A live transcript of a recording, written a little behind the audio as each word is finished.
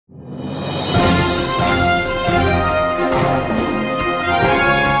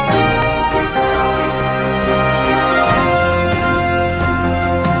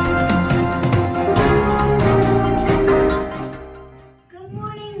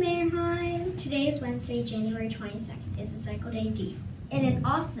Today is Wednesday, January 22nd. It's a Cycle Day D. It is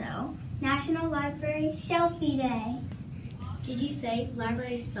also National Library Shelfie Day. Did you say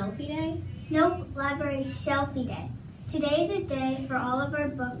Library Selfie Day? Nope, Library Shelfie Day. Today is a day for all of our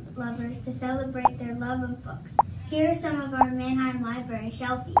book lovers to celebrate their love of books. Here are some of our Manheim Library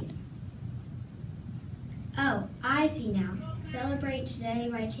shelfies. Oh, I see now. Celebrate today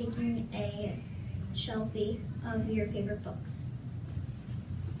by taking a shelfie of your favorite books.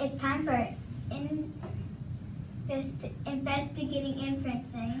 It's time for investigating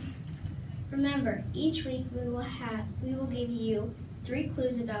inferencing. Remember, each week we will give you 3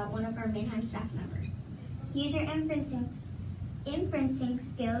 clues about one of our Manheim staff members. Use your inferencing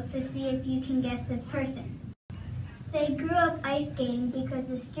skills to see if you can guess this person. They grew up ice skating because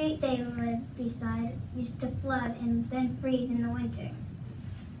the street they lived beside used to flood and then freeze in the winter.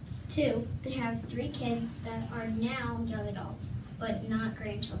 2, they have 3 kids that are now young adults, but not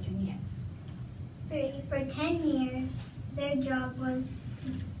grandchildren yet. 3, for 10 years, their job was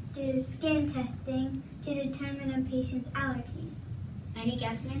to do skin testing to determine a patient's allergies. Any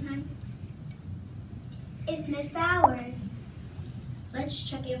guess, Manheim? It's Miss Bowers. Let's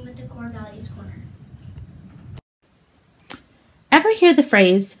check in with the Core Values Corner. Ever hear the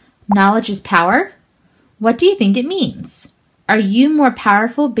phrase, knowledge is power? What do you think it means? Are you more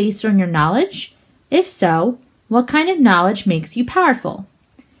powerful based on your knowledge? If so, what kind of knowledge makes you powerful?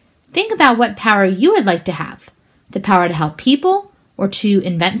 Think about what power you would like to have. The power to help people or to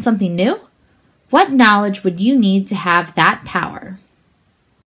invent something new? What knowledge would you need to have that power?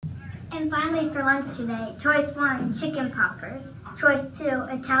 And finally, for lunch today, choice 1, chicken poppers. Choice 2,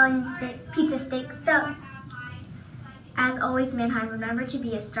 Italian pizza steak stuffed. As always, Manheim, remember to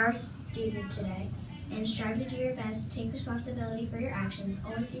be a star student today and strive to do your best. Take responsibility for your actions.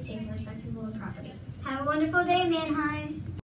 Always be safe and respect people and property. Have a wonderful day, Manheim.